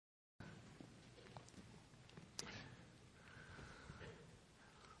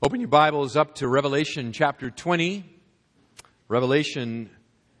Open your Bibles up to Revelation chapter 20. Revelation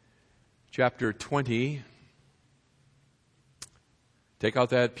chapter 20. Take out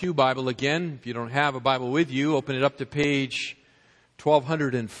that pew Bible again. If you don't have a Bible with you, open it up to page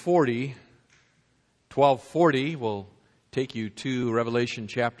 1240. 1240 will take you to Revelation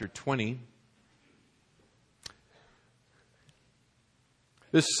chapter 20.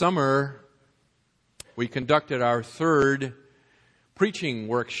 This summer, we conducted our third preaching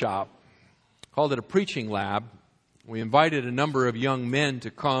workshop. Called it a preaching lab. We invited a number of young men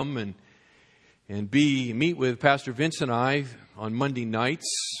to come and meet with Pastor Vince and I on Monday nights.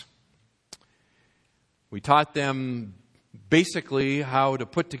 We taught them basically how to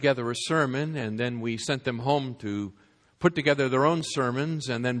put together a sermon, and then we sent them home to put together their own sermons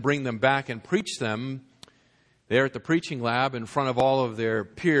and then bring them back and preach them there at the preaching lab in front of all of their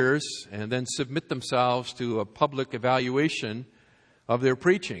peers, and then submit themselves to a public evaluation of their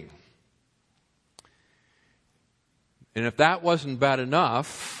preaching. And if that wasn't bad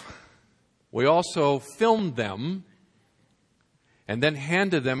enough, we also filmed them and then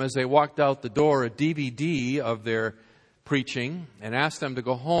handed them as they walked out the door a DVD of their preaching and asked them to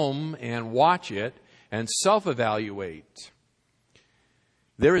go home and watch it and self-evaluate.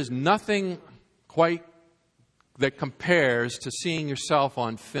 There is nothing quite that compares to seeing yourself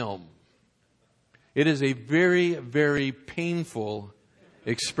on film. It is a very, very painful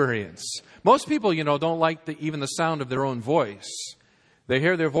experience. Most people, don't like even the sound of their own voice. They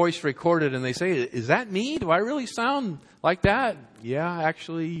hear their voice recorded and they say, "Is that me? Do I really sound like that?" Yeah,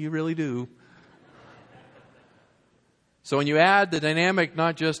 actually, you really do. So when you add the dynamic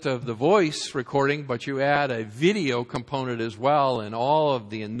not just of the voice recording, but you add a video component as well, and all of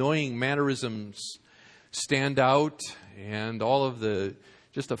the annoying mannerisms stand out, and all of the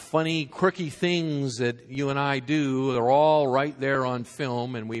funny, quirky things that you and I do, they're all right there on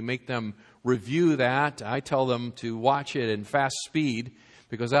film, and we make them review that. I tell them to watch it in fast speed,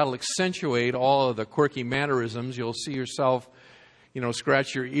 because that'll accentuate all of the quirky mannerisms. You'll see yourself,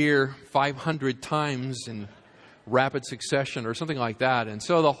 scratch your ear 500 times in rapid succession or something like that. And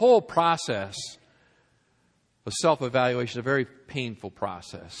so the whole process of self-evaluation is a very painful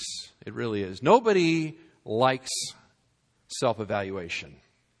process. It really is. Nobody likes self-evaluation.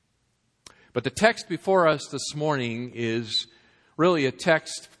 But the text before us this morning is really a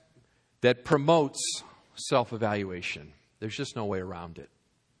text that promotes self-evaluation. There's just no way around it.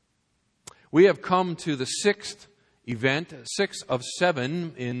 We have come to the sixth event, 6 of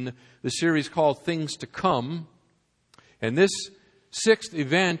 7 in the series called Things to Come. And this sixth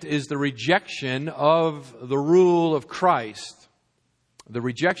event is the rejection of the rule of Christ. The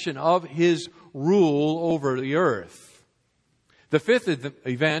rejection of His rule over the earth. The fifth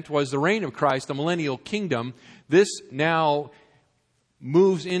event was the reign of Christ, the millennial kingdom. This now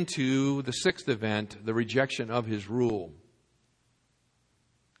moves into the sixth event, the rejection of His rule.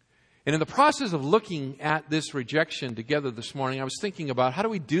 And in the process of looking at this rejection together this morning, I was thinking about how do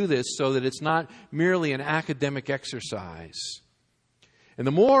we do this so that it's not merely an academic exercise. And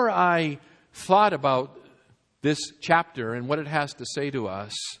the more I thought about this chapter and what it has to say to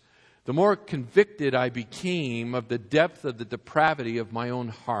us, the more convicted I became of the depth of the depravity of my own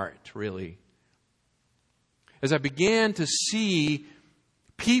heart, really. As I began to see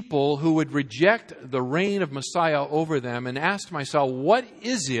people who would reject the reign of Messiah over them, and asked myself, what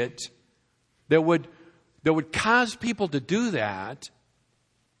is it that would cause people to do that?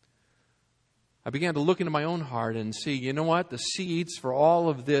 I began to look into my own heart and see, you know what? The seeds for all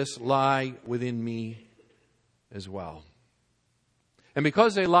of this lie within me as well. And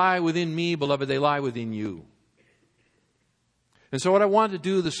because they lie within me, beloved, they lie within you. And so what I want to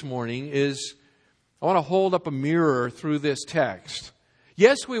do this morning is I want to hold up a mirror through this text.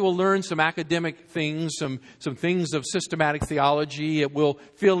 Yes, we will learn some academic things, some things of systematic theology. It will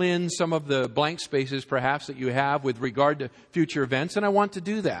fill in some of the blank spaces, perhaps, that you have with regard to future events, and I want to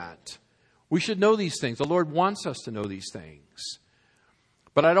do that. We should know these things. The Lord wants us to know these things.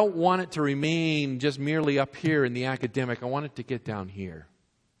 But I don't want it to remain just merely up here in the academic. I want it to get down here.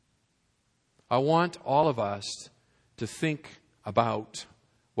 I want all of us to think about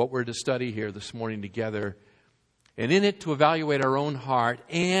what we're to study here this morning together, and in it to evaluate our own heart,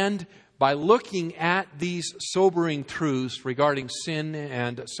 and by looking at these sobering truths regarding sin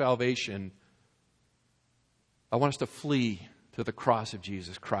and salvation, I want us to flee to the cross of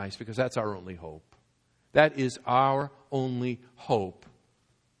Jesus Christ, because that's our only hope. That is our only hope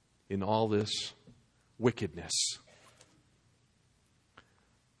in all this wickedness.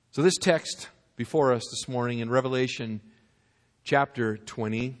 So this text before us this morning in Revelation chapter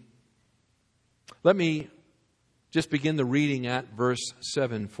 20, let me just begin the reading at verse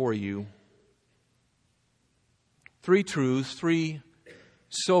 7 for you. 3 truths, 3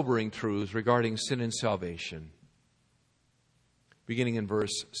 sobering truths regarding sin and salvation. Beginning in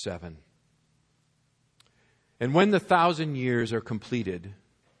verse 7. And when the 1,000 years are completed,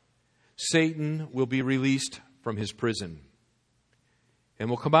 Satan will be released from his prison and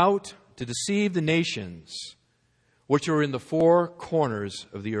will come out to deceive the nations which are in the 4 corners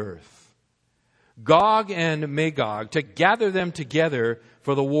of the earth, Gog and Magog, to gather them together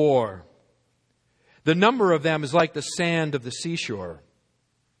for the war. The number of them is like the sand of the seashore.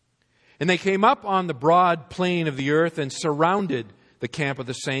 And they came up on the broad plain of the earth and surrounded the camp of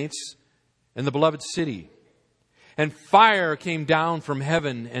the saints and the beloved city. And fire came down from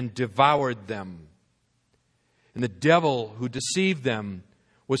heaven and devoured them. And the devil who deceived them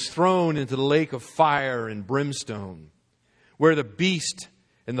was thrown into the lake of fire and brimstone, where the beast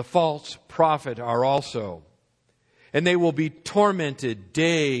and the false prophet are also. And they will be tormented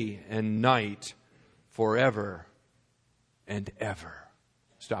day and night forever and ever.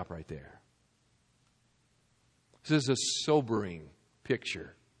 Stop right there. This is a sobering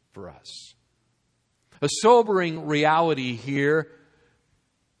picture for us. A sobering reality here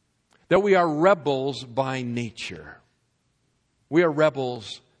that we are rebels by nature. We are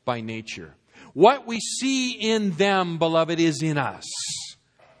rebels by nature. What we see in them, beloved, is in us.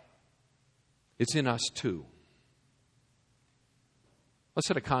 It's in us too. Let's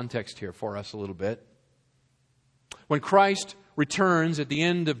set a context here for us a little bit. When Christ returns at the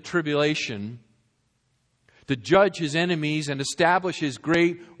end of tribulation to judge his enemies and establish his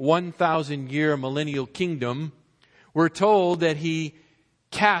great 1,000-year millennial kingdom, we're told that he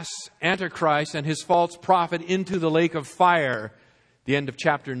casts Antichrist and his false prophet into the lake of fire, the end of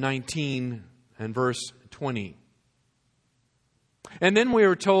chapter 19 and verse 20. And then we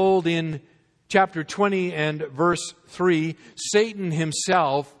are told in chapter 20 and verse 3, Satan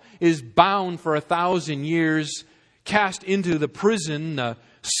himself is bound for 1,000 years, cast into the prison, the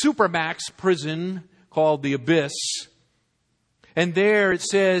supermax prison called the abyss. And there it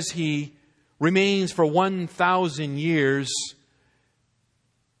says he remains for 1,000 years.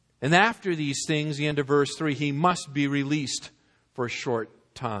 And after these things, the end of verse 3, he must be released for a short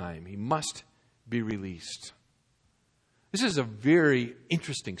time. He must be released. This is a very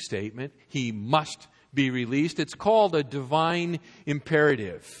interesting statement. He must be released. It's called a divine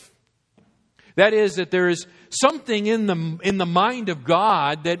imperative. That is, that there is something in the mind of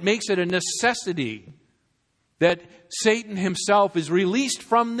God that makes it a necessity that Satan himself is released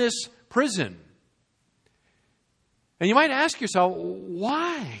from this prison. And you might ask yourself,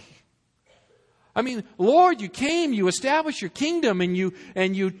 why? I mean, Lord, you came, you established your kingdom, and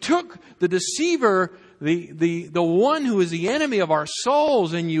you took the deceiver, the one who is the enemy of our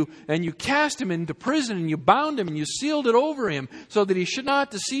souls, and you cast him into prison, and you bound him, and you sealed it over him so that he should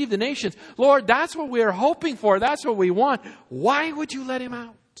not deceive the nations. Lord, that's what we are hoping for. That's what we want. Why would you let him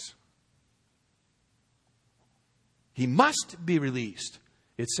out? He must be released,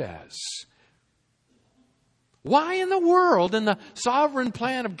 it says. Why in the world, in the sovereign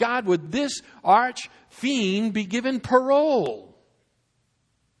plan of God, would this arch fiend be given parole?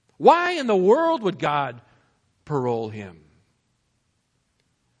 Why in the world would God parole him?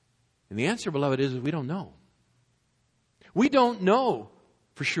 And the answer, beloved, is we don't know. We don't know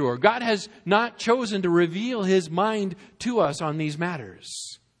for sure. God has not chosen to reveal his mind to us on these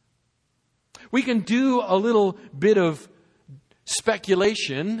matters. We can do a little bit of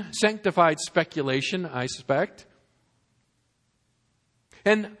speculation, sanctified speculation, I suspect.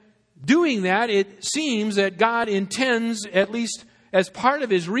 And doing that, it seems that God intends, at least as part of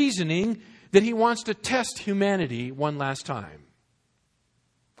his reasoning, that he wants to test humanity one last time.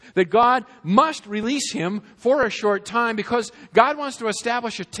 That God must release him for a short time because God wants to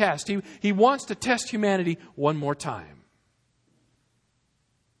establish a test. He wants to test humanity one more time.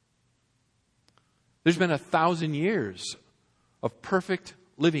 There's been 1,000 years of perfect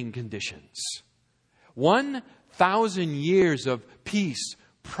living conditions. 1,000 years of peace,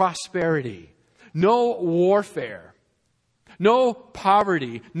 prosperity, no warfare, no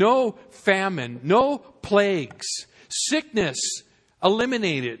poverty, no famine, no plagues, sickness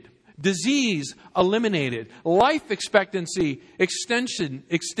eliminated, disease eliminated, life expectancy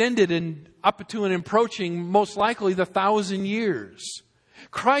extended and up to and approaching most likely the 1,000 years.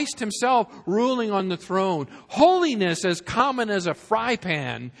 Christ himself ruling on the throne. Holiness as common as a fry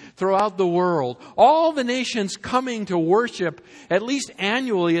pan throughout the world. All the nations coming to worship, at least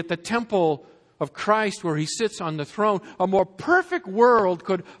annually, at the temple of Christ where he sits on the throne. A more perfect world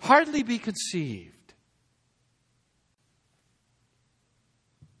could hardly be conceived.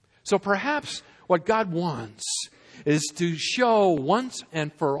 So perhaps what God wants is to show once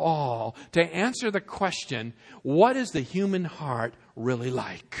and for all, to answer the question, what is the human heart really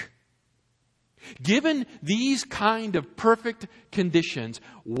like? Given these kind of perfect conditions,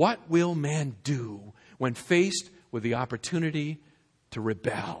 what will man do when faced with the opportunity to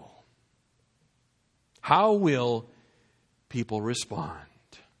rebel? How will people respond?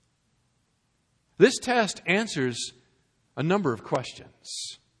 This test answers a number of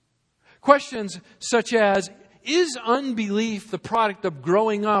questions. Questions such as, is unbelief the product of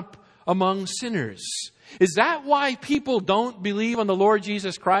growing up among sinners? Is that why people don't believe on the Lord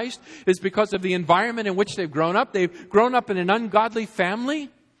Jesus Christ? Is because of the environment in which they've grown up? They've grown up in an ungodly family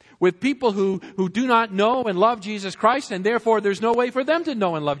with people who do not know and love Jesus Christ, and therefore there's no way for them to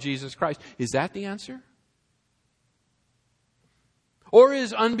know and love Jesus Christ. Is that the answer? Or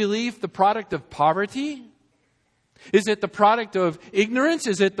is unbelief the product of poverty? Is it the product of ignorance?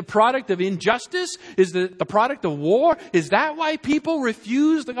 Is it the product of injustice? Is it the product of war? Is that why people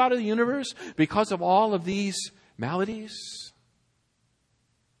refuse the God of the universe? Because of all of these maladies?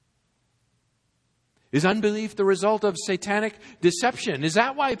 Is unbelief the result of satanic deception? Is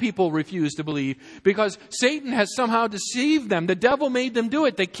that why people refuse to believe? Because Satan has somehow deceived them. The devil made them do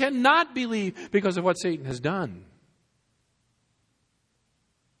it. They cannot believe because of what Satan has done.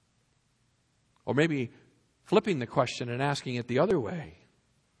 Or maybe flipping the question and asking it the other way.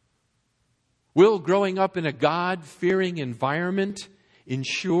 Will growing up in a God-fearing environment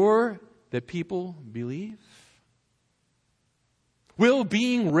ensure that people believe? Will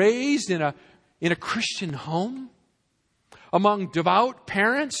being raised in a Christian home, among devout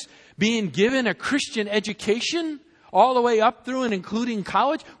parents, being given a Christian education all the way up through and including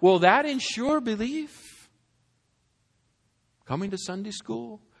college, will that ensure belief? Coming to Sunday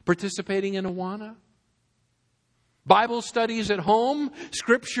school, participating in Awana, Bible studies at home,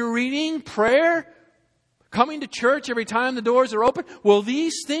 scripture reading, prayer, coming to church every time the doors are open. Will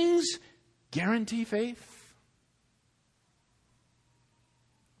these things guarantee faith?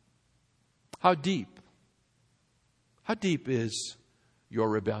 How deep is your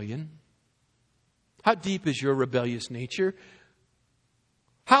rebellion? How deep is your rebellious nature?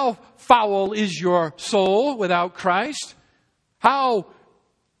 How foul is your soul without Christ? How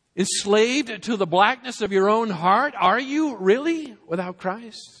enslaved to the blackness of your own heart? Are you really without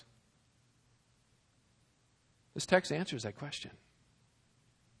Christ? This text answers that question.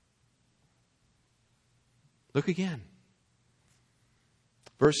 Look again.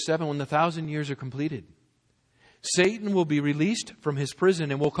 Verse 7, when the 1,000 years are completed, Satan will be released from his prison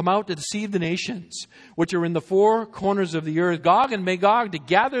and will come out to deceive the nations, which are in the four corners of the earth, Gog and Magog, to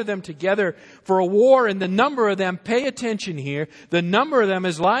gather them together for a war. And the number of them, pay attention here, the number of them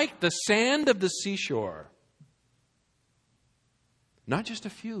is like the sand of the seashore. Not just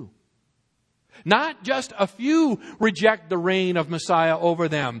a few. Not just a few reject the reign of Messiah over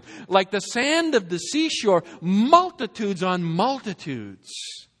them. Like the sand of the seashore, multitudes on multitudes.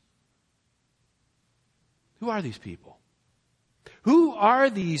 Who are these people? Who are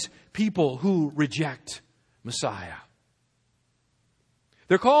these people who reject Messiah?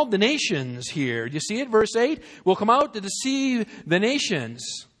 They're called the nations here. Do you see it? Verse 8, will come out to deceive the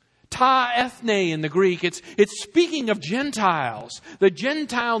nations. Ta ethne in the Greek. It's speaking of Gentiles. The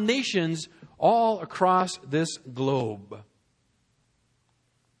Gentile nations all across this globe.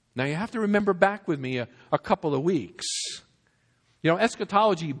 Now you have to remember back with me a couple of weeks. You know,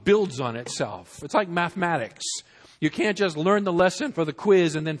 eschatology builds on itself. It's like mathematics. You can't just learn the lesson for the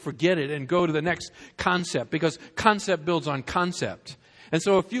quiz and then forget it and go to the next concept, because concept builds on concept. And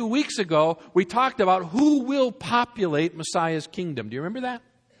so a few weeks ago, we talked about who will populate Messiah's kingdom. Do you remember that?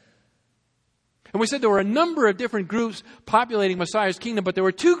 And we said there were a number of different groups populating Messiah's kingdom, but there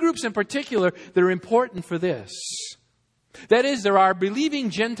were two groups in particular that are important for this. That is, there are believing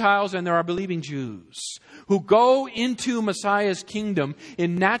Gentiles and there are believing Jews who go into Messiah's kingdom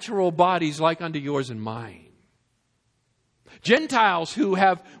in natural bodies like unto yours and mine. Gentiles who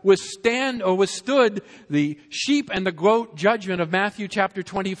have withstood the sheep and the goat judgment of Matthew chapter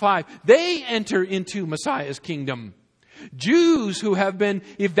 25, they enter into Messiah's kingdom. Jews who have been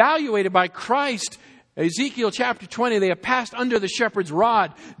evaluated by Christ, Ezekiel chapter 20, they have passed under the shepherd's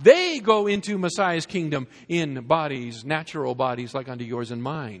rod. They go into Messiah's kingdom in bodies, natural bodies like unto yours and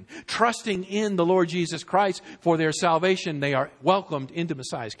mine. Trusting in the Lord Jesus Christ for their salvation, they are welcomed into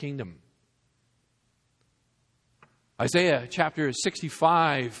Messiah's kingdom. Isaiah chapter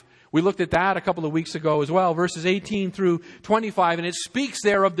 65, we looked at that a couple of weeks ago as well, verses 18 through 25, and it speaks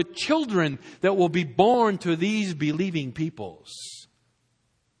there of the children that will be born to these believing peoples.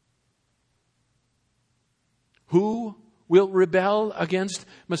 Who will rebel against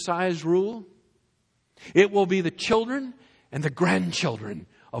Messiah's rule? It will be the children and the grandchildren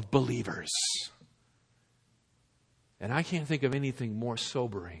of believers. And I can't think of anything more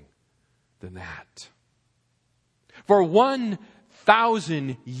sobering than that. For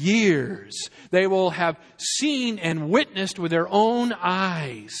 1,000 years, they will have seen and witnessed with their own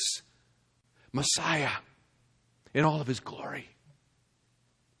eyes Messiah in all of His glory.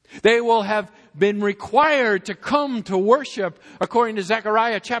 They will have been required to come to worship, according to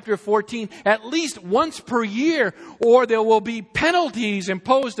Zechariah chapter 14, at least once per year, or there will be penalties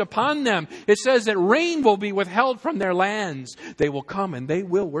imposed upon them. It says that rain will be withheld from their lands. They will come and they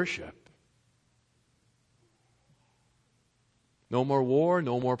will worship. No more war,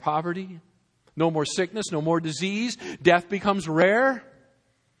 no more poverty, no more sickness, no more disease. Death becomes rare.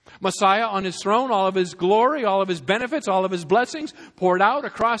 Messiah on His throne, all of His glory, all of His benefits, all of His blessings poured out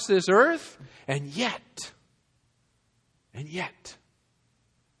across this earth. And yet,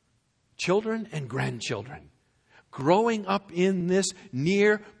 children and grandchildren growing up in this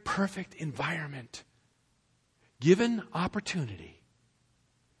near perfect environment, given opportunity,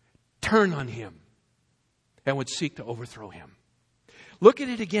 turn on Him and would seek to overthrow Him. Look at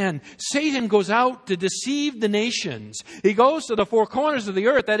it again. Satan goes out to deceive the nations. He goes to the four corners of the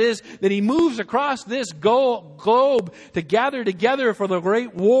earth. That is, that he moves across this globe to gather together for the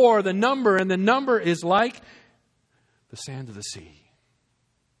great war, and the number is like the sand of the sea.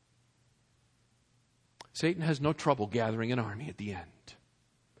 Satan has no trouble gathering an army at the end.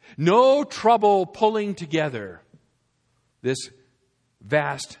 No trouble pulling together this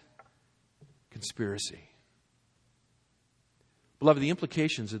vast conspiracy. Beloved, the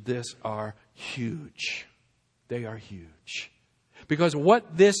implications of this are huge. They are huge. Because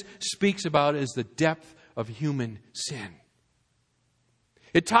what this speaks about is the depth of human sin.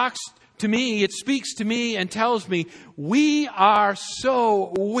 It speaks to me and tells me we are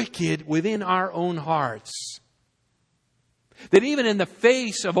so wicked within our own hearts that even in the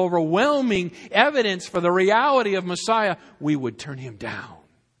face of overwhelming evidence for the reality of Messiah, we would turn Him down.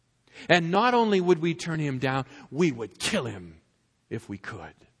 And not only would we turn Him down, we would kill Him if we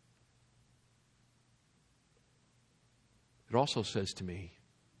could. It also says to me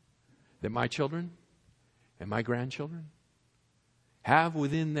that my children and my grandchildren have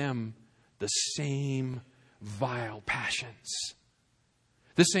within them the same vile passions,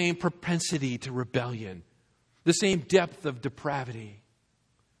 the same propensity to rebellion, the same depth of depravity,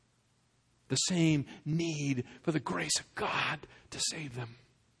 the same need for the grace of God to save them.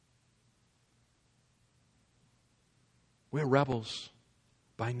 We're rebels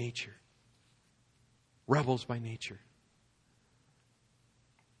by nature. Rebels by nature.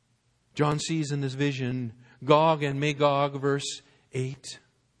 John sees in this vision Gog and Magog, verse 8.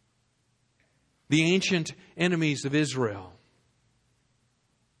 The ancient enemies of Israel.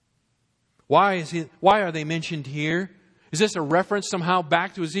 Why are they mentioned here? Is this a reference somehow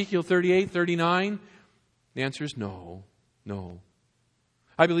back to Ezekiel 38, 39? The answer is no.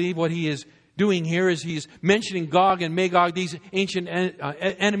 I believe what he is doing here is he's mentioning Gog and Magog, these ancient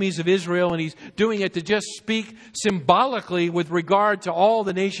enemies of Israel, and he's doing it to just speak symbolically with regard to all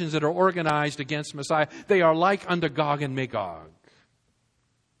the nations that are organized against Messiah. They are like unto Gog and Magog.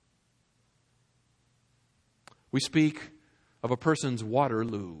 We speak of a person's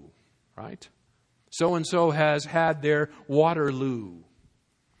Waterloo, right? So-and-so has had their Waterloo.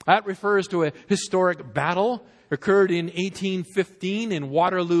 That refers to a historic battle occurred in 1815 in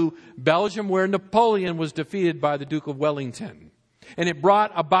Waterloo, Belgium, where Napoleon was defeated by the Duke of Wellington. And it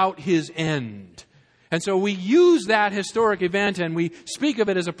brought about his end. And so we use that historic event and we speak of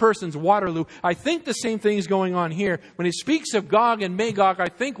it as a person's Waterloo. I think the same thing is going on here. When he speaks of Gog and Magog, I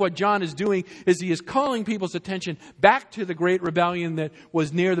think what John is doing is he is calling people's attention back to the great rebellion that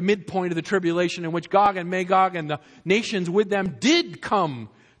was near the midpoint of the tribulation, in which Gog and Magog and the nations with them did come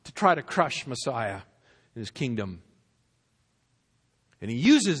to try to crush Messiah in His kingdom. And he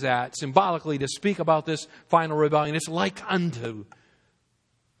uses that symbolically to speak about this final rebellion. It's like unto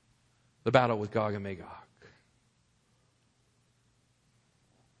the battle with Gog and Magog.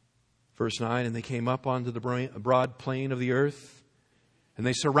 Verse 9, and they came up onto the broad plain of the earth, and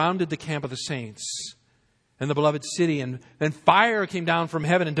they surrounded the camp of the saints and the beloved city, and then fire came down from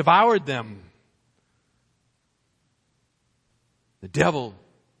heaven and devoured them. The devil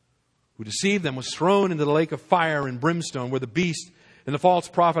who deceived them was thrown into the lake of fire and brimstone, where the beast and the false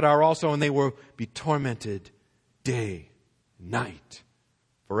prophet are also, and they will be tormented day and night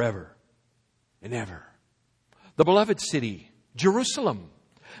forever and ever. The beloved city, Jerusalem,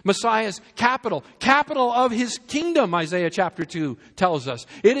 Messiah's capital of His kingdom, Isaiah chapter 2 tells us.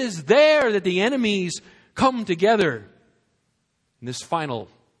 It is there that the enemies come together in this final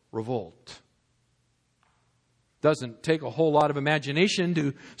revolt. Doesn't take a whole lot of imagination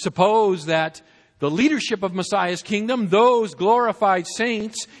to suppose that the leadership of Messiah's kingdom, those glorified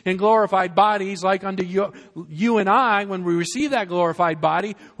saints in glorified bodies like unto you and I, when we receive that glorified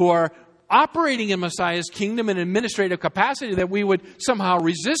body, who are operating in Messiah's kingdom in administrative capacity, that we would somehow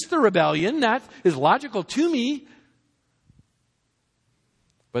resist the rebellion. That is logical to me.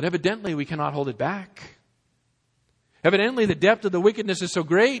 But evidently we cannot hold it back. Evidently the depth of the wickedness is so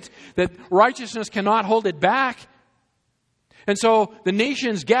great that righteousness cannot hold it back. And so the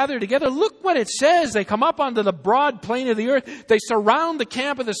nations gather together. Look what it says. They come up onto the broad plain of the earth. They surround the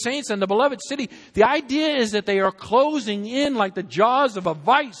camp of the saints and the beloved city. The idea is that they are closing in like the jaws of a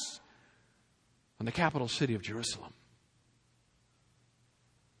vice on the capital city of Jerusalem.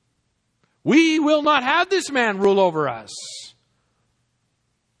 We will not have this man rule over us.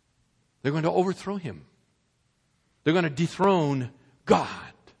 They're going to overthrow him. They're going to dethrone God.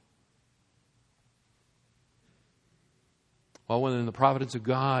 Well, when in the providence of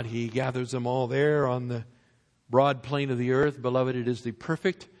God, He gathers them all there on the broad plain of the earth, beloved, it is the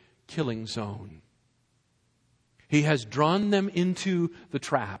perfect killing zone. He has drawn them into the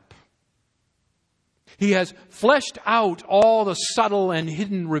trap. He has fleshed out all the subtle and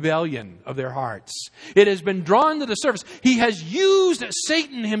hidden rebellion of their hearts. It has been drawn to the surface. He has used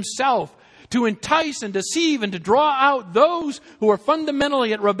Satan himself to entice and deceive and to draw out those who are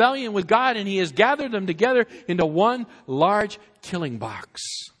fundamentally at rebellion with God, and He has gathered them together into one large killing box.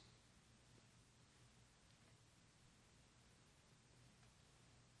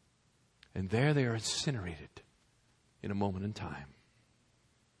 And there they are incinerated in a moment in time.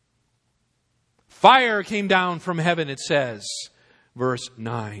 Fire came down from heaven, it says, verse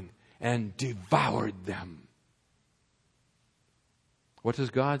 9, and devoured them. What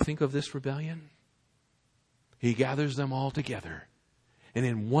does God think of this rebellion? He gathers them all together. And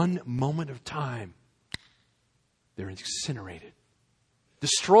in one moment of time, they're incinerated,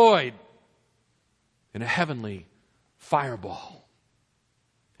 destroyed in a heavenly fireball.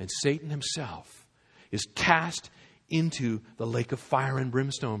 And Satan himself is cast into the lake of fire and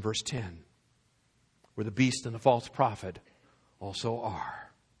brimstone, verse 10, where the beast and the false prophet also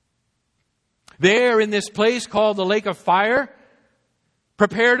are. There in this place called the lake of fire,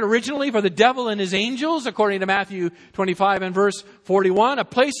 prepared originally for the devil and his angels, according to Matthew 25 and verse 41, a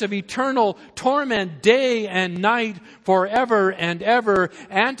place of eternal torment day and night forever and ever.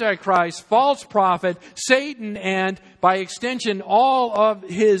 Antichrist, false prophet, Satan, and by extension all of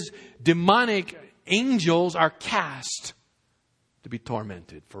his demonic angels are cast to be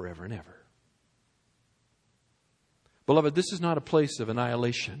tormented forever and ever. Beloved, this is not a place of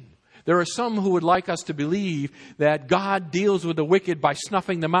annihilation. There are some who would like us to believe that God deals with the wicked by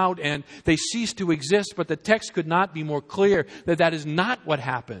snuffing them out and they cease to exist, but the text could not be more clear that that is not what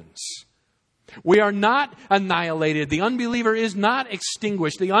happens. We are not annihilated. The unbeliever is not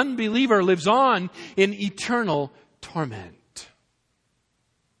extinguished. The unbeliever lives on in eternal torment.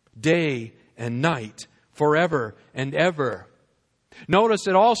 Day and night, forever and ever. Notice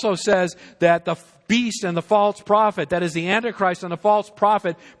it also says that the beast and the false prophet, that is the Antichrist and the false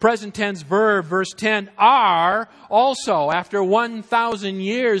prophet, present tense verb, verse 10, are also, after 1,000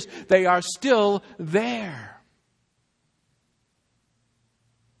 years, they are still there.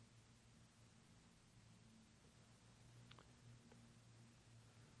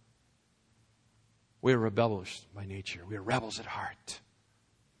 We are rebellious by nature. We are rebels at heart.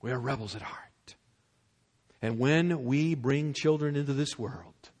 We are rebels at heart. And when we bring children into this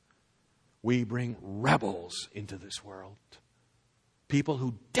world, we bring rebels into this world. People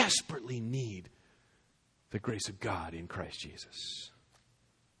who desperately need the grace of God in Christ Jesus.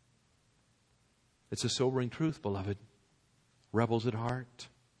 It's a sobering truth, beloved. Rebels at heart.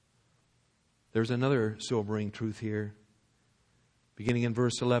 There's another sobering truth here, beginning in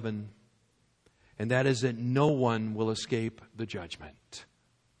verse 11. And that is that no one will escape the judgment.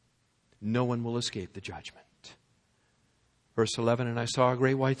 No one will escape the judgment. Verse 11, and I saw a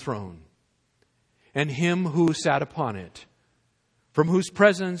great white throne, and him who sat upon it, from whose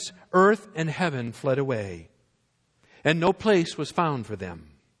presence earth and heaven fled away, and no place was found for them.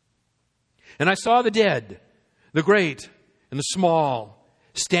 And I saw the dead, the great and the small,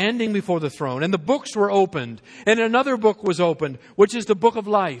 standing before the throne, and the books were opened, and another book was opened, which is the book of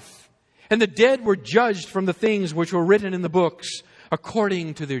life. And the dead were judged from the things which were written in the books,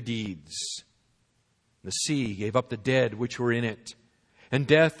 according to their deeds. The sea gave up the dead which were in it, and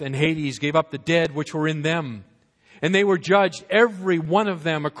death and Hades gave up the dead which were in them. And they were judged, every one of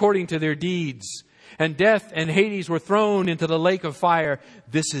them, according to their deeds. And death and Hades were thrown into the lake of fire.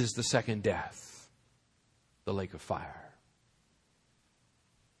 This is the second death, the lake of fire.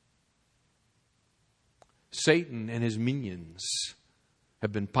 Satan and his minions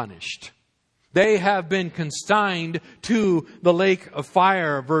have been punished. They have been consigned to the lake of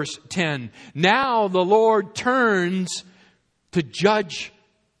fire, verse 10. Now the Lord turns to judge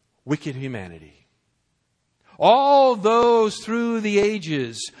wicked humanity. All those through the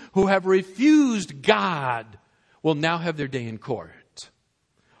ages who have refused God will now have their day in court.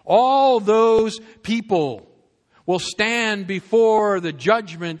 All those people will stand before the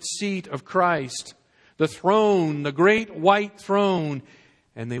judgment seat of Christ, the throne, the great white throne,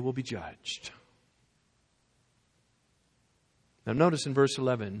 and they will be judged. Now notice in verse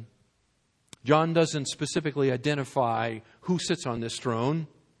 11, John doesn't specifically identify who sits on this throne.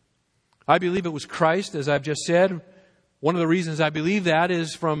 I believe it was Christ, as I've just said. One of the reasons I believe that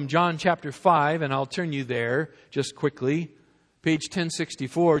is from John chapter 5, and I'll turn you there just quickly. Page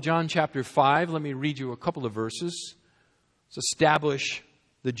 1064, John chapter 5. Let me read you a couple of verses. Let's establish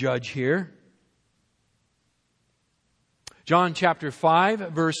the judge here. John chapter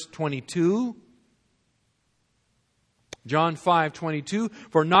 5, verse 22. John 5:22,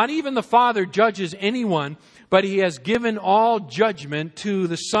 for not even the Father judges anyone, but He has given all judgment to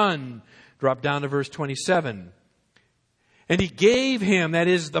the Son. Drop down to verse 27. And He gave Him, that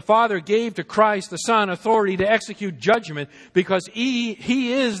is, the Father gave to Christ, the Son, authority to execute judgment because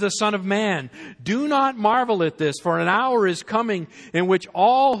He is the Son of Man. Do not marvel at this, for an hour is coming in which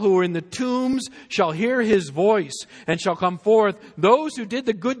all who are in the tombs shall hear His voice and shall come forth, those who did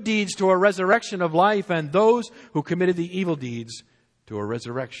the good deeds to a resurrection of life, and those who committed the evil deeds to a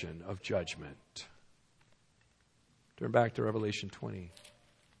resurrection of judgment. Turn back to Revelation 20.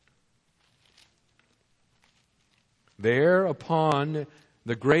 There upon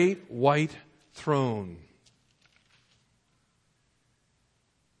the great white throne.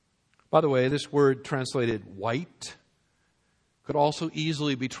 By the way, this word translated white could also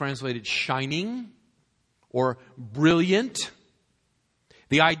easily be translated shining or brilliant.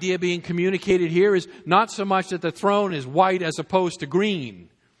 The idea being communicated here is not so much that the throne is white as opposed to green.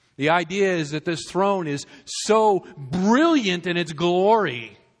 The idea is that this throne is so brilliant in its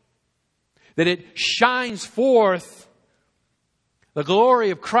glory that it shines forth the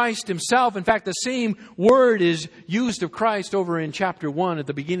glory of Christ Himself. In fact, the same word is used of Christ over in chapter 1 at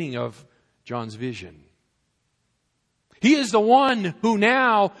the beginning of John's vision. He is the one who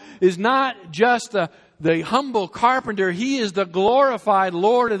now is not just the humble carpenter. He is the glorified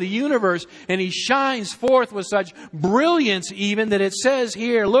Lord of the universe. And He shines forth with such brilliance even that it says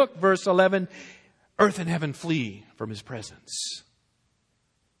here, look, verse 11, earth and heaven flee from His presence.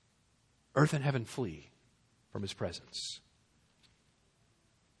 Earth and heaven flee from His presence.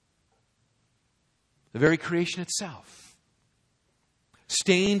 The very creation itself,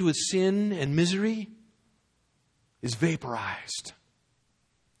 stained with sin and misery, is vaporized.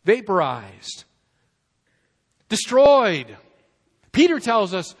 Vaporized. Destroyed. Peter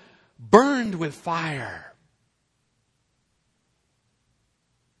tells us, burned with fire.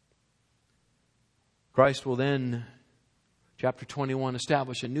 Christ will then, chapter 21,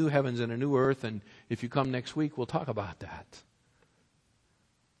 establish a new heavens and a new earth. And if you come next week, we'll talk about that.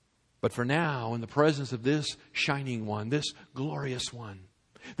 But for now, in the presence of this shining one, this glorious one,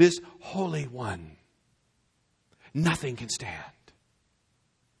 this holy one, nothing can stand.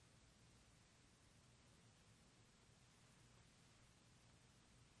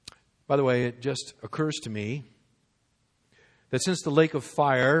 By the way, it just occurs to me that since the lake of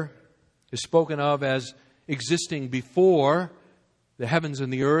fire is spoken of as existing before the heavens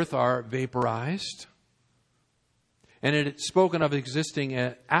and the earth are vaporized, and it's spoken of existing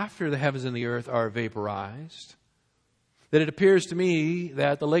after the heavens and the earth are vaporized, that it appears to me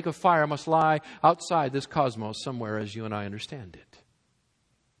that the lake of fire must lie outside this cosmos somewhere as you and I understand it.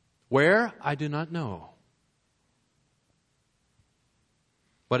 Where? I do not know.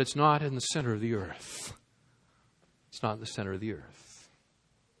 But it's not in the center of the earth. It's not in the center of the earth.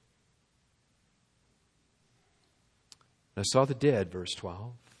 And I saw the dead, verse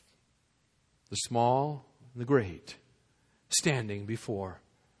 12, the small and the great, standing before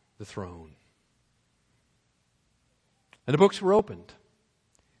the throne. And the books were opened.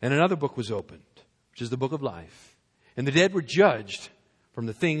 And another book was opened, which is the book of life. And the dead were judged from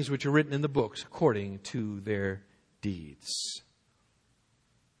the things which are written in the books according to their deeds.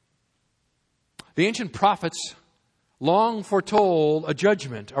 The ancient prophets long foretold a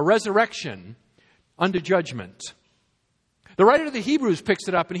judgment, a resurrection unto judgment. The writer of the Hebrews picks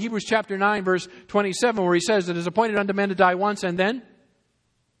it up in Hebrews chapter 9, verse 27, where he says, it is appointed unto men to die once, and then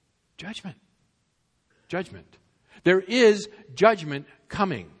judgment. Judgment. There is judgment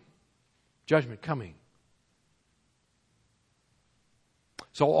coming. Judgment coming.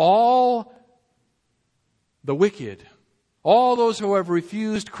 So all the wicked, all those who have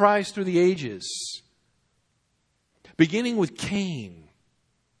refused Christ through the ages, beginning with Cain,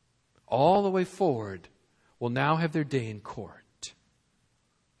 all the way forward, will now have their day in court.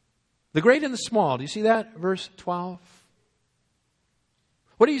 The great and the small. Do you see that? Verse 12.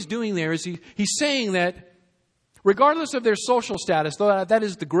 What he's doing there is he's saying that regardless of their social status, though that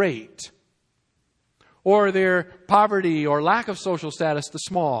is the great, or their poverty or lack of social status, the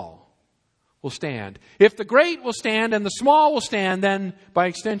small will stand. If the great will stand and the small will stand, then by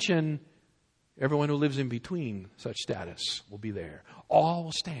extension, everyone who lives in between such status will be there. All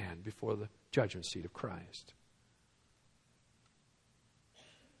will stand before the judgment seat of Christ.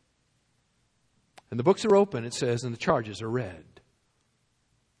 And the books are open, it says, and the charges are read.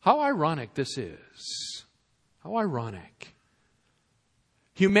 How ironic this is. How ironic.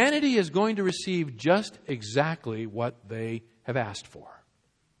 Humanity is going to receive just exactly what they have asked for.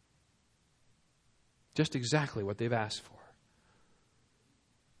 Just exactly what they've asked for.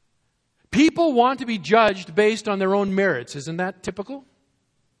 People want to be judged based on their own merits. Isn't that typical?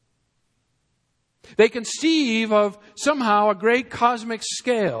 They conceive of somehow a great cosmic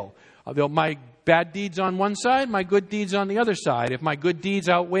scale. My bad deeds on one side, my good deeds on the other side. If my good deeds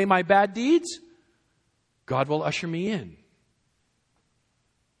outweigh my bad deeds, God will usher me in.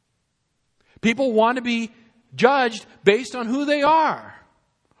 People want to be judged based on who they are,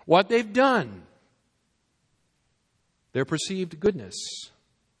 what they've done, their perceived goodness.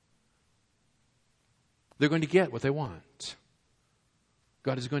 They're going to get what they want.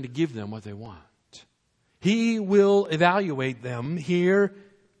 God is going to give them what they want. He will evaluate them here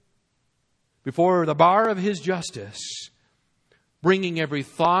before the bar of His justice, bringing every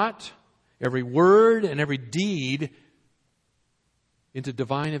thought, every word, and every deed into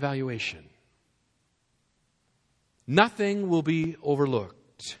divine evaluation. Nothing will be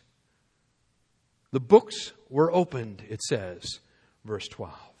overlooked. The books were opened, it says, verse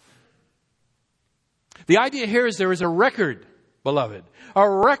 12. The idea here is there is a record, beloved, a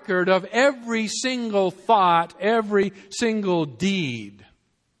record of every single thought, every single deed,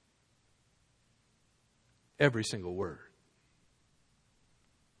 every single word.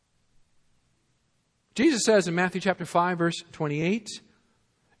 Jesus says in Matthew chapter 5, verse 28,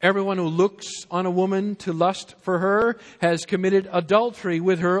 everyone who looks on a woman to lust for her has committed adultery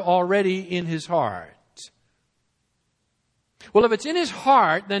with her already in his heart. Well, if it's in his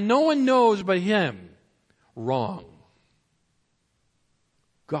heart, then no one knows but him. Wrong.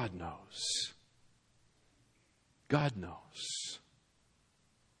 God knows. God knows.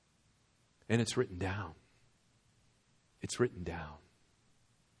 And it's written down. It's written down.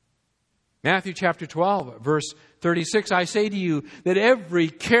 Matthew chapter 12, verse 36, I say to you that every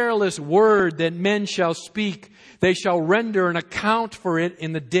careless word that men shall speak, they shall render an account for it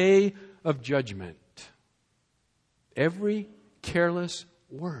in the day of judgment. Every careless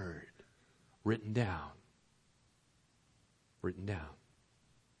word written down. Written down.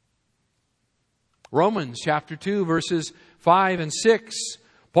 Romans chapter 2, verses 5 and 6.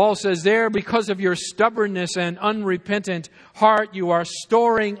 Paul says there, because of your stubbornness and unrepentant heart, you are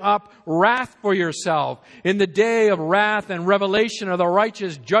storing up wrath for yourself in the day of wrath and revelation of the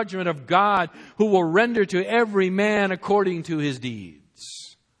righteous judgment of God, who will render to every man according to his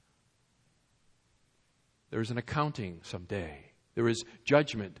deeds. There is an accounting someday. There is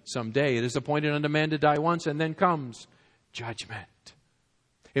judgment someday. It is appointed unto man to die once, and then comes judgment,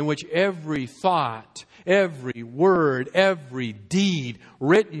 in which every thought, every word, every deed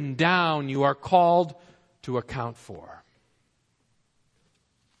written down you are called to account for.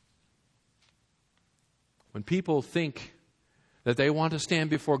 When people think that they want to stand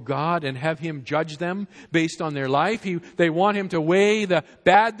before God and have Him judge them based on their life, they want Him to weigh the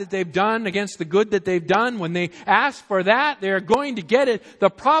bad that they've done against the good that they've done. When they ask for that, they're going to get it. The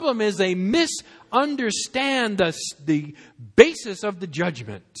problem is they misunderstand the basis of the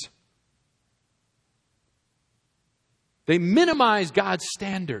judgment. They minimize God's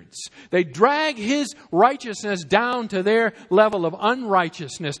standards. They drag His righteousness down to their level of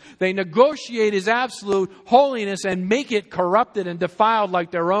unrighteousness. They negotiate His absolute holiness and make it corrupted and defiled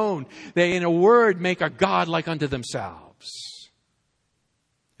like their own. They, in a word, make a God like unto themselves.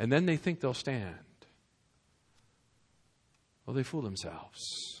 And then they think they'll stand. Well, they fool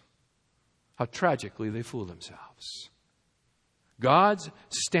themselves. How tragically they fool themselves. God's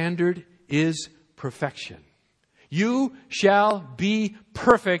standard is perfection. You shall be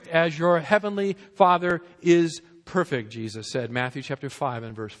perfect as your heavenly Father is perfect, Jesus said, Matthew chapter 5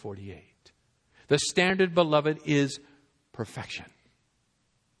 and verse 48. The standard, beloved, is perfection.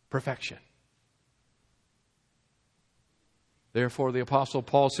 Perfection. Therefore, the Apostle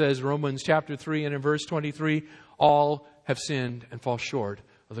Paul says, Romans chapter 3 and in verse 23, all have sinned and fall short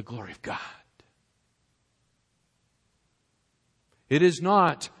of the glory of God. It is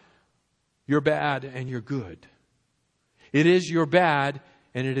not you're bad and you're good. It is you're bad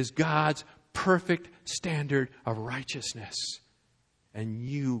and it is God's perfect standard of righteousness. And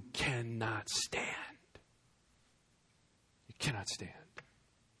you cannot stand. You cannot stand.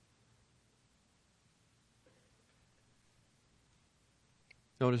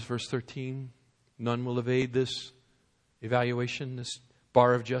 Notice verse 13. None will evade this evaluation, this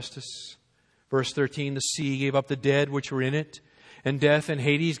bar of justice. Verse 13, the sea gave up the dead which were in it, and death and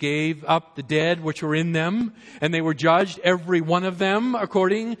Hades gave up the dead which were in them, and they were judged, every one of them,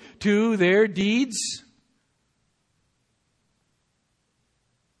 according to their deeds.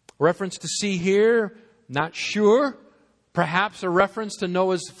 Reference to sea here, not sure. Perhaps a reference to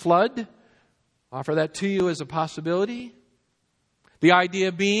Noah's flood. Offer that to you as a possibility. The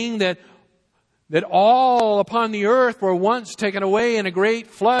idea being that all upon the earth were once taken away in a great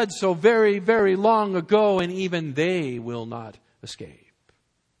flood so very, very long ago, and even they will not escape.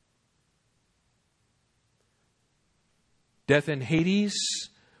 Death and Hades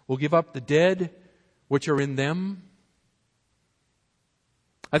will give up the dead which are in them.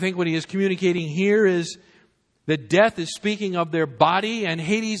 I think what he is communicating here is that death is speaking of their body and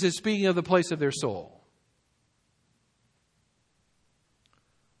Hades is speaking of the place of their soul.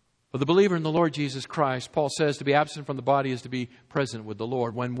 For the believer in the Lord Jesus Christ, Paul says to be absent from the body is to be present with the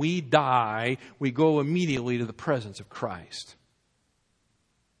Lord. When we die, we go immediately to the presence of Christ.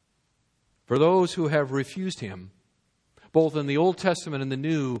 For those who have refused Him, both in the Old Testament and the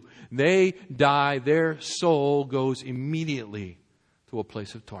New, they die, their soul goes immediately to a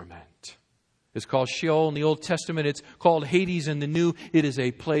place of torment. It's called Sheol in the Old Testament. It's called Hades in the New. It is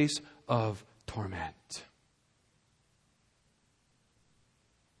a place of torment.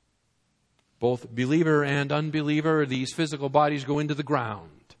 Both believer and unbeliever, these physical bodies go into the ground.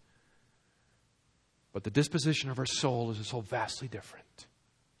 But the disposition of our soul is so vastly different.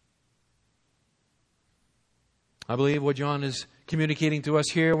 I believe what John is communicating to us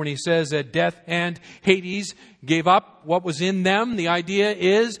here when he says that death and Hades gave up what was in them. The idea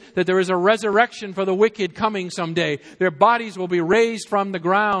is that there is a resurrection for the wicked coming someday. Their bodies will be raised from the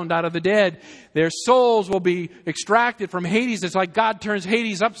ground out of the dead. Their souls will be extracted from Hades. It's like God turns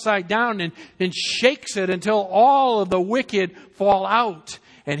Hades upside down and shakes it until all of the wicked fall out.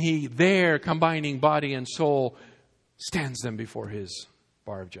 And He there, combining body and soul, stands them before His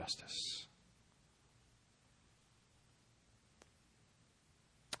bar of justice.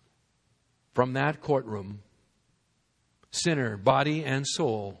 From that courtroom, sinner, body and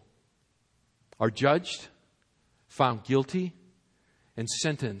soul, are judged, found guilty, and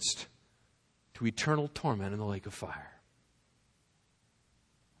sentenced to eternal torment in the lake of fire.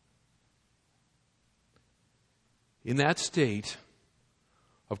 In that state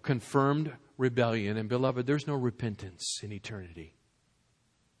of confirmed rebellion, and beloved, there's no repentance in eternity.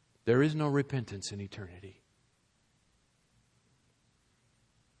 There is no repentance in eternity.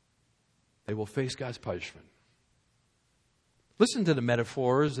 They will face God's punishment. Listen to the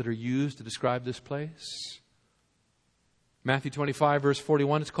metaphors that are used to describe this place. Matthew 25, verse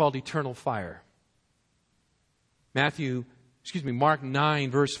 41, it's called eternal fire. Mark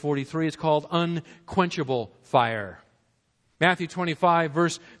 9, verse 43, it's called unquenchable fire. Matthew 25,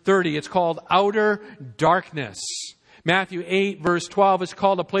 verse 30, it's called outer darkness. Matthew 8, verse 12, it's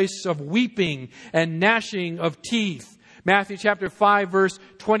called a place of weeping and gnashing of teeth. Matthew chapter 5, verse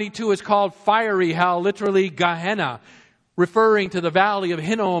 22 is called fiery hell, literally Gehenna, referring to the valley of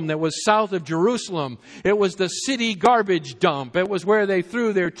Hinnom that was south of Jerusalem. It was the city garbage dump. It was where they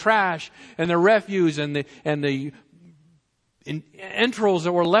threw their trash and their refuse and the entrails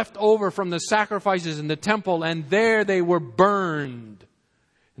that were left over from the sacrifices in the temple, and there they were burned.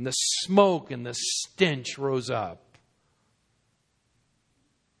 And the smoke and the stench rose up.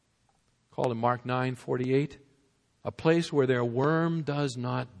 Called in Mark 9:48. A place where their worm does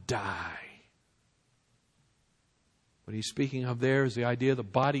not die. What he's speaking of there is the idea the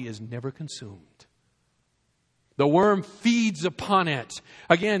body is never consumed. The worm feeds upon it.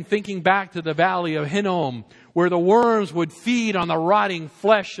 Again, thinking back to the valley of Hinnom, where the worms would feed on the rotting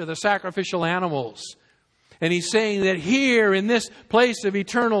flesh of the sacrificial animals. And he's saying that here in this place of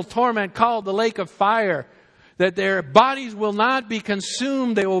eternal torment called the lake of fire, that their bodies will not be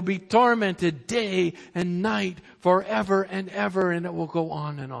consumed. They will be tormented day and night forever and ever. And it will go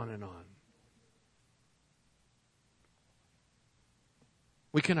on and on and on.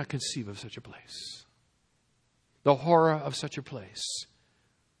 We cannot conceive of such a place. The horror of such a place.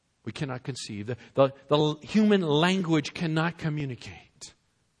 We cannot conceive. The human language cannot communicate.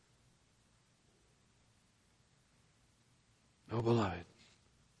 Oh, beloved,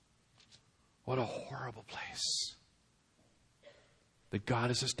 what a horrible place that God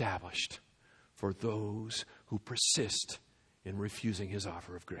has established for those who persist in refusing His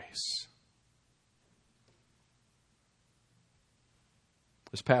offer of grace.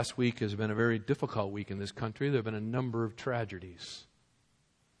 This past week has been a very difficult week in this country. There have been a number of tragedies.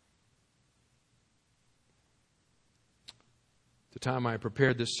 At the time I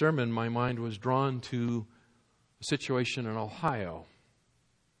prepared this sermon, my mind was drawn to a situation in Ohio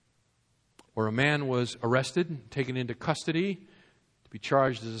where a man was arrested, taken into custody to be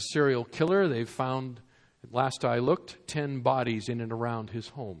charged as a serial killer. They found, at last I looked, 10 bodies in and around his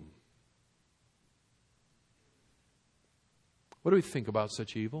home. What do we think about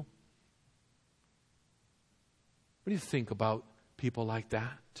such evil? What do you think about people like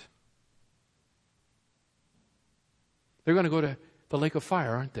that? They're going to go to the lake of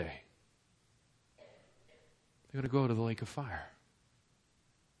fire, aren't they? They're going to go to the lake of fire.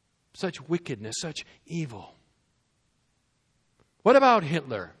 Such wickedness, such evil. What about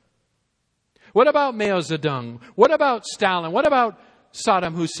Hitler? What about Mao Zedong? What about Stalin? What about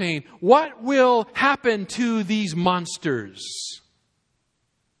Saddam Hussein? What will happen to these monsters?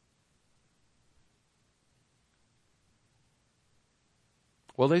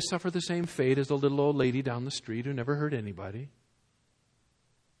 Well, they suffer the same fate as the little old lady down the street who never hurt anybody.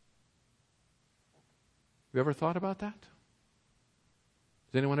 Have you ever thought about that?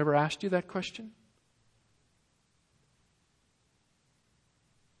 Has anyone ever asked you that question?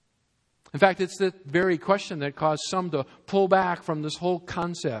 In fact, it's the very question that caused some to pull back from this whole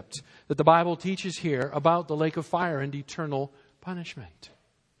concept that the Bible teaches here about the lake of fire and eternal punishment.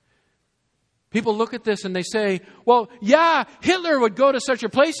 People look at this and they say, well, yeah, Hitler would go to such a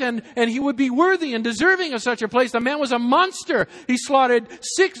place and he would be worthy and deserving of such a place. The man was a monster. He slaughtered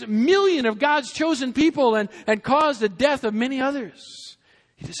 6 million of God's chosen people and caused the death of many others.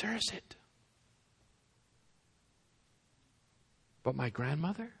 He deserves it. But my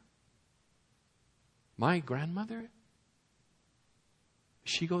grandmother,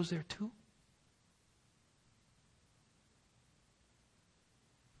 she goes there too?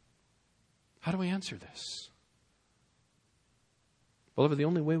 How do we answer this? Beloved, the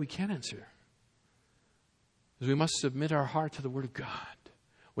only way we can answer is we must submit our heart to the Word of God.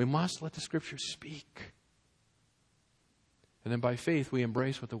 We must let the Scriptures speak. And then by faith we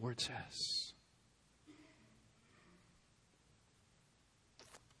embrace what the Word says.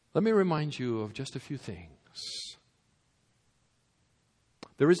 Let me remind you of just a few things.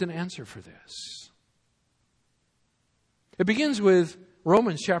 There is an answer for this. It begins with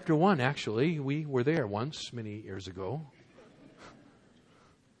Romans chapter 1, actually. We were there once, many years ago.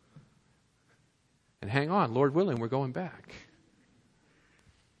 And hang on, Lord willing, we're going back.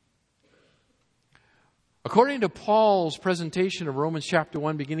 According to Paul's presentation of Romans chapter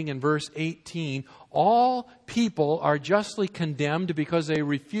 1, beginning in verse 18, all people are justly condemned because they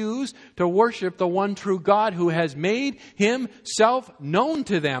refuse to worship the one true God who has made Himself known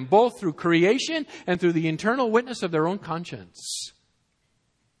to them, both through creation and through the internal witness of their own conscience.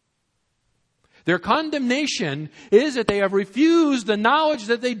 Their condemnation is that they have refused the knowledge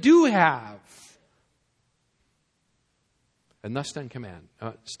that they do have, and thus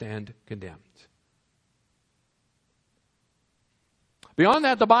stand condemned. Beyond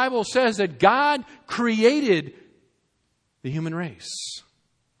that, the Bible says that God created the human race.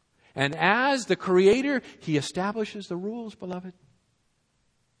 And as the Creator, He establishes the rules, beloved.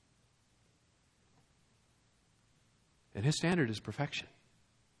 And His standard is perfection.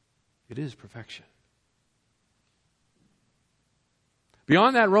 It is perfection.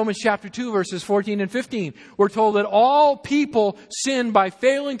 Beyond that, Romans chapter 2, verses 14 and 15, we're told that all people sin by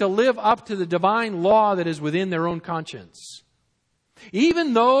failing to live up to the divine law that is within their own conscience.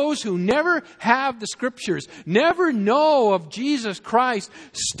 Even those who never have the Scriptures, never know of Jesus Christ,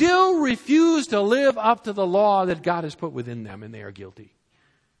 still refuse to live up to the law that God has put within them, and they are guilty.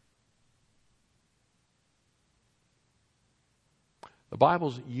 The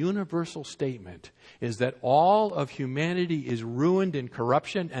Bible's universal statement is that all of humanity is ruined in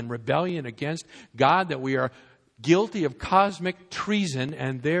corruption and rebellion against God, that we are guilty of cosmic treason,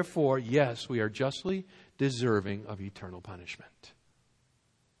 and therefore, yes, we are justly deserving of eternal punishment.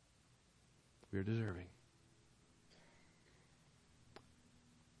 We are deserving.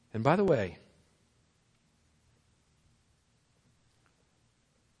 And by the way,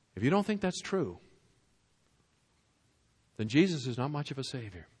 if you don't think that's true, then Jesus is not much of a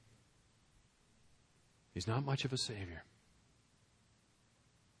Savior. He's not much of a Savior.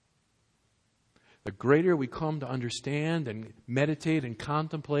 the greater we come to understand and meditate and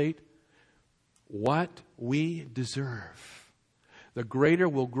contemplate what we deserve, the greater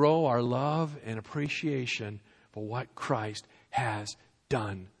will grow our love and appreciation for what Christ has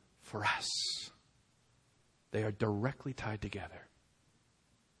done for us. They are directly tied together.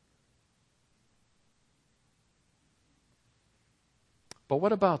 But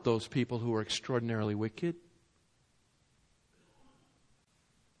what about those people who are extraordinarily wicked?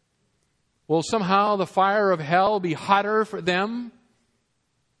 Will somehow the fire of hell be hotter for them?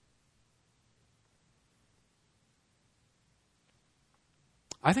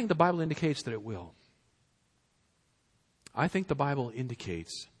 I think the Bible indicates that it will. I think the Bible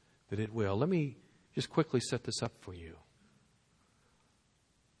indicates that it will. Let me just quickly set this up for you.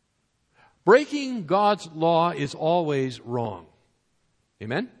 Breaking God's law is always wrong.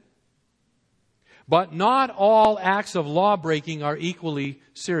 Amen? But not all acts of law breaking are equally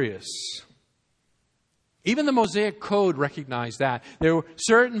serious. Even the Mosaic Code recognized that. There were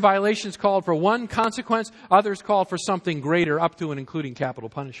certain violations called for one consequence, others called for something greater, up to and including capital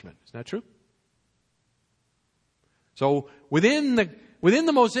punishment. Isn't that true? So within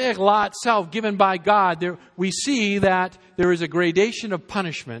the Mosaic law itself given by God, we see that there is a gradation of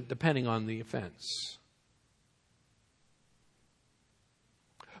punishment depending on the offense.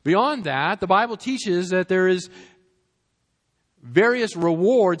 Beyond that, the Bible teaches that there is various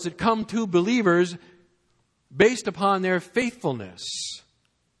rewards that come to believers based upon their faithfulness.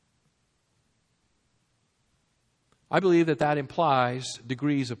 I believe that implies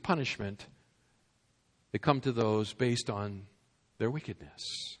degrees of punishment that come to those based on their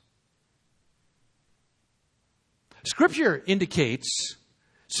wickedness. Scripture indicates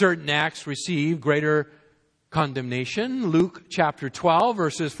certain acts receive greater condemnation. Luke chapter 12,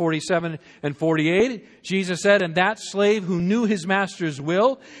 verses 47 and 48. Jesus said, "And that slave who knew his master's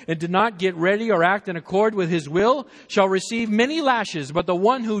will and did not get ready or act in accord with his will shall receive many lashes. But the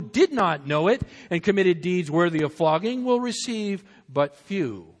one who did not know it and committed deeds worthy of flogging will receive but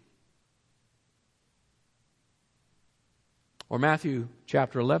few." Or Matthew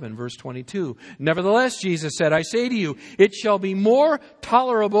chapter 11, verse 22. "Nevertheless, Jesus said, I say to you, it shall be more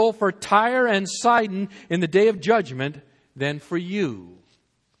tolerable for Tyre and Sidon in the day of judgment than for you."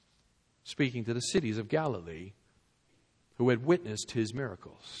 Speaking to the cities of Galilee who had witnessed his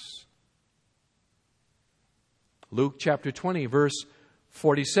miracles. Luke chapter 20, verse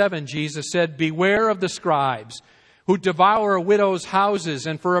 47, Jesus said, "Beware of the scribes who devour widows' houses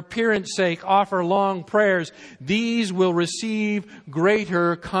and for appearance sake offer long prayers. These will receive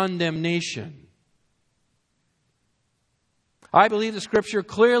greater condemnation." I believe the Scripture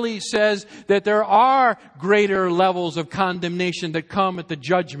clearly says that there are greater levels of condemnation that come at the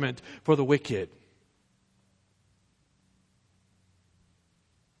judgment for the wicked.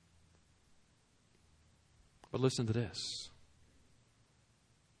 But listen to this.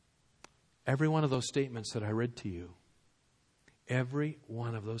 Every one of those statements that I read to you, every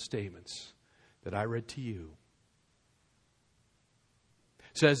one of those statements that I read to you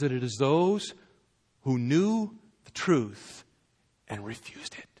says that it is those who knew the truth and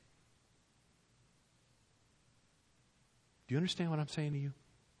refused it. Do you understand what I'm saying to you?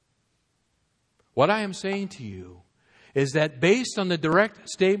 What I am saying to you is that based on the direct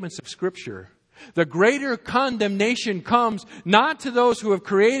statements of Scripture, the greater condemnation comes not to those who have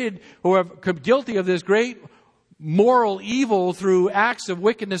come guilty of this great moral evil through acts of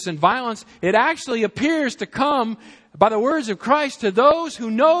wickedness and violence. It actually appears to come by the words of Christ to those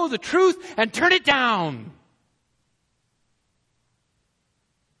who know the truth and turn it down.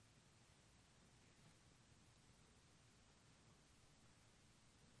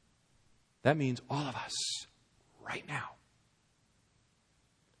 That means all of us right now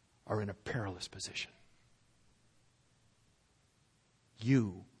are in a perilous position.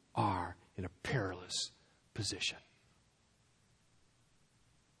 You are in a perilous position.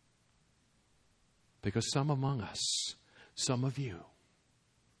 Because some among us, some of you,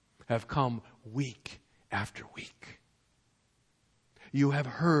 have come week after week. You have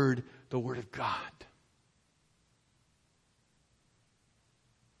heard the Word of God.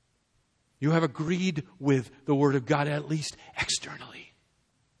 You have agreed with the Word of God, at least externally.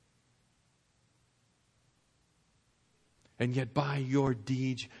 And yet by your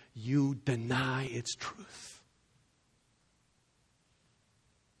deeds, you deny its truth.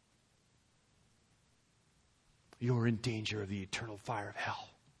 You're in danger of the eternal fire of hell.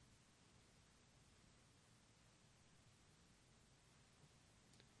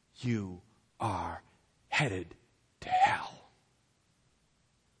 You are headed to hell.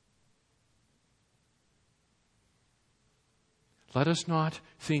 Let us not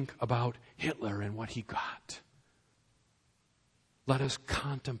think about Hitler and what he got. Let us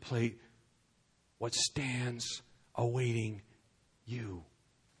contemplate what stands awaiting you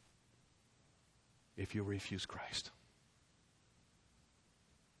if you refuse Christ.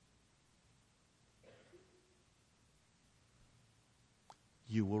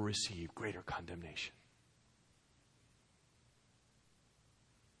 You will receive greater condemnation.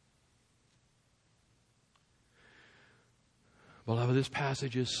 Beloved, this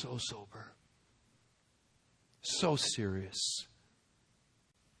passage is so sober, so serious,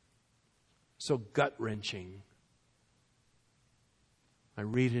 so gut-wrenching. I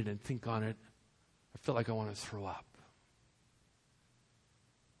read it and think on it. I feel like I want to throw up.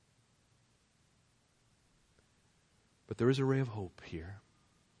 But there is a ray of hope here.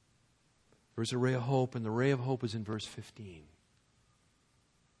 There is a ray of hope, and the ray of hope is in verse 15.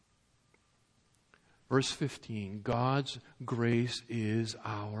 Verse 15, God's grace is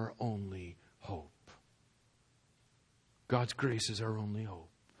our only hope. God's grace is our only hope.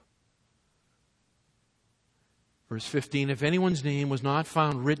 Verse 15, if anyone's name was not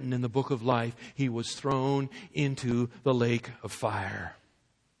found written in the book of life, he was thrown into the lake of fire.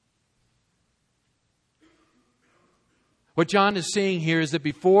 What John is saying here is that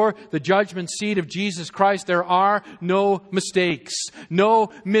before the judgment seat of Jesus Christ, there are no mistakes,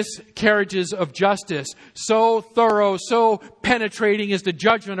 no miscarriages of justice. So thorough, so penetrating is the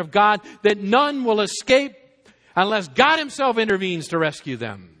judgment of God that none will escape unless God Himself intervenes to rescue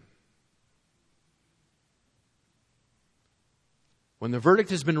them. When the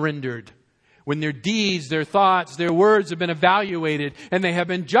verdict has been rendered, when their deeds, their thoughts, their words have been evaluated, and they have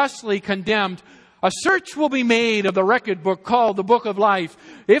been justly condemned, a search will be made of the record book called the Book of Life.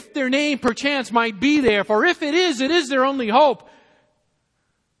 If their name perchance might be there, for if it is their only hope.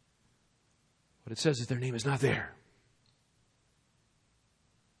 What it says is their name is not there.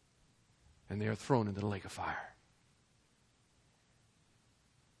 And they are thrown into the lake of fire.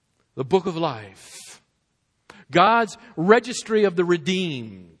 The Book of Life. God's registry of the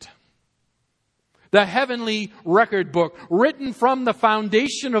redeemed. The heavenly record book written from the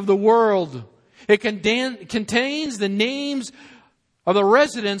foundation of the world. It contains the names of the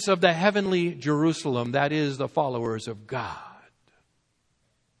residents of the heavenly Jerusalem, that is, the followers of God.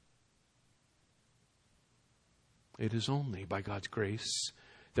 It is only by God's grace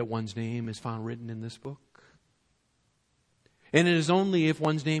that one's name is found written in this book. And it is only if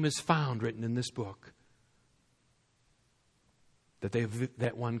one's name is found written in this book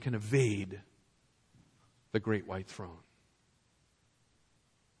that one can evade the great white throne.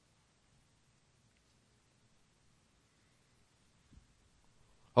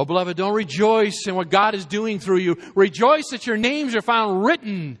 Oh, beloved, don't rejoice in what God is doing through you. Rejoice that your names are found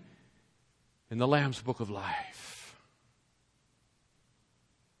written in the Lamb's Book of Life.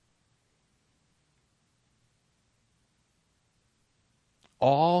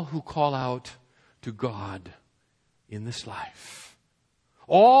 All who call out to God in this life,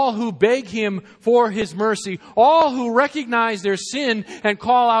 all who beg Him for His mercy, all who recognize their sin and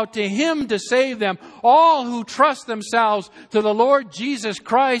call out to Him to save them, all who trust themselves to the Lord Jesus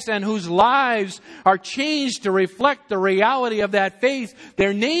Christ and whose lives are changed to reflect the reality of that faith,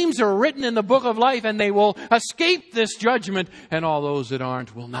 their names are written in the book of life and they will escape this judgment, and all those that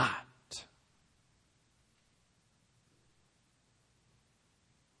aren't will not.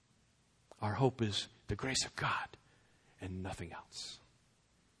 Our hope is the grace of God and nothing else.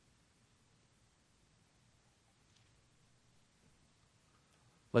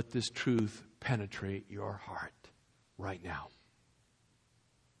 Let this truth penetrate your heart right now.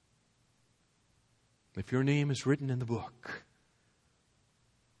 If your name is written in the book,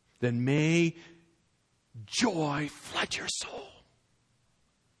 then may joy flood your soul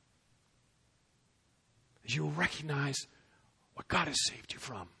as you recognize what God has saved you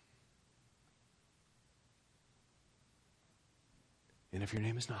from. And if your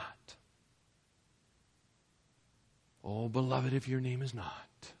name is not, oh, beloved, if your name is not,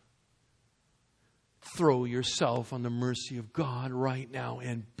 throw yourself on the mercy of God right now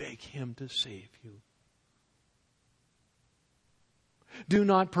and beg Him to save you. Do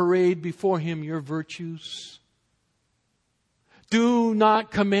not parade before Him your virtues. Do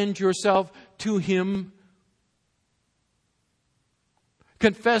not commend yourself to Him.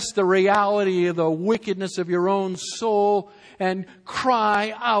 Confess the reality of the wickedness of your own soul and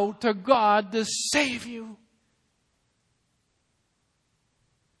cry out to God to save you.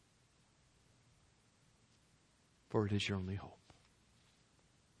 For it is your only hope.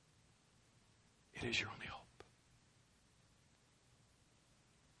 It is your only hope.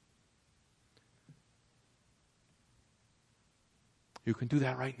 You can do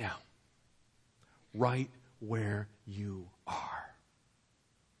that right now. Right where you are.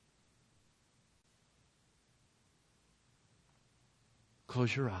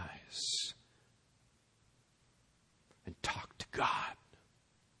 Close your eyes and talk to God.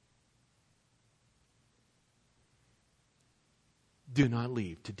 Do not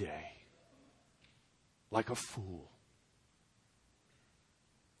leave today like a fool,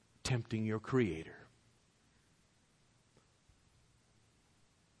 tempting your Creator.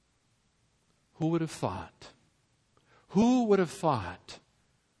 Who would have thought? Who would have thought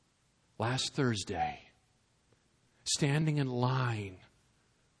last Thursday, standing in line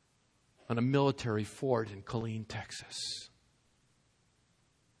on a military fort in Killeen, Texas,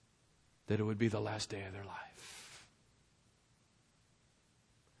 that it would be the last day of their life?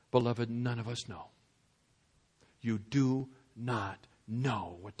 Beloved, none of us know. You do not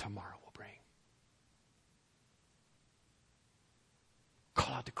know what tomorrow will bring.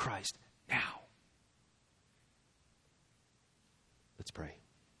 Call out to Christ now. Let's pray.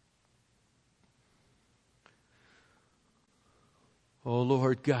 Oh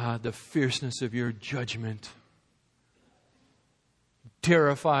Lord God, the fierceness of your judgment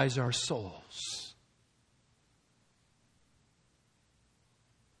terrifies our souls.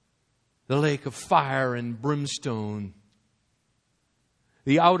 The lake of fire and brimstone,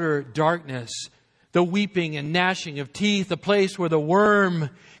 the outer darkness, the weeping and gnashing of teeth, the place where the worm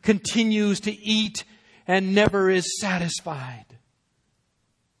continues to eat and never is satisfied.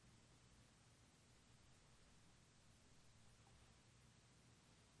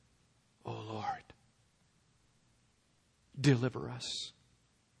 Oh Lord, deliver us.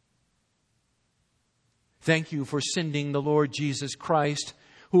 Thank you for sending the Lord Jesus Christ,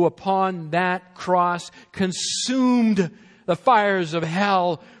 who upon that cross consumed the fires of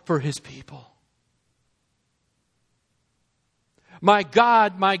hell for His people. My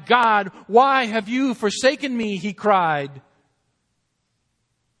God, why have you forsaken me? He cried.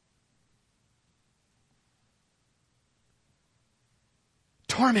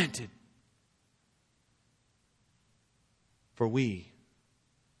 Tormented. For we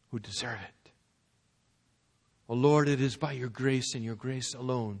who deserve it. Oh Lord, it is by your grace and your grace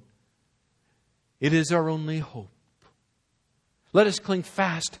alone. It is our only hope. Let us cling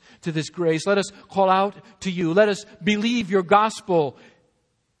fast to this grace. Let us call out to you. Let us believe your gospel.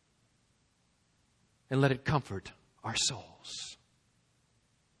 And let it comfort our souls.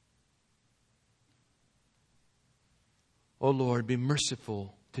 Oh Lord, be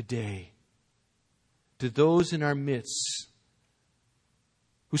merciful today to those in our midst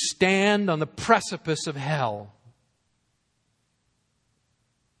who stand on the precipice of hell,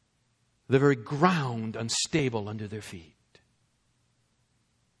 the very ground unstable under their feet.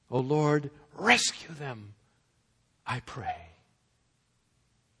 Oh Lord, rescue them, I pray.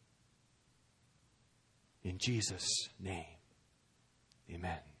 In Jesus' name,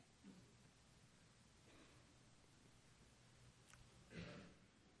 amen.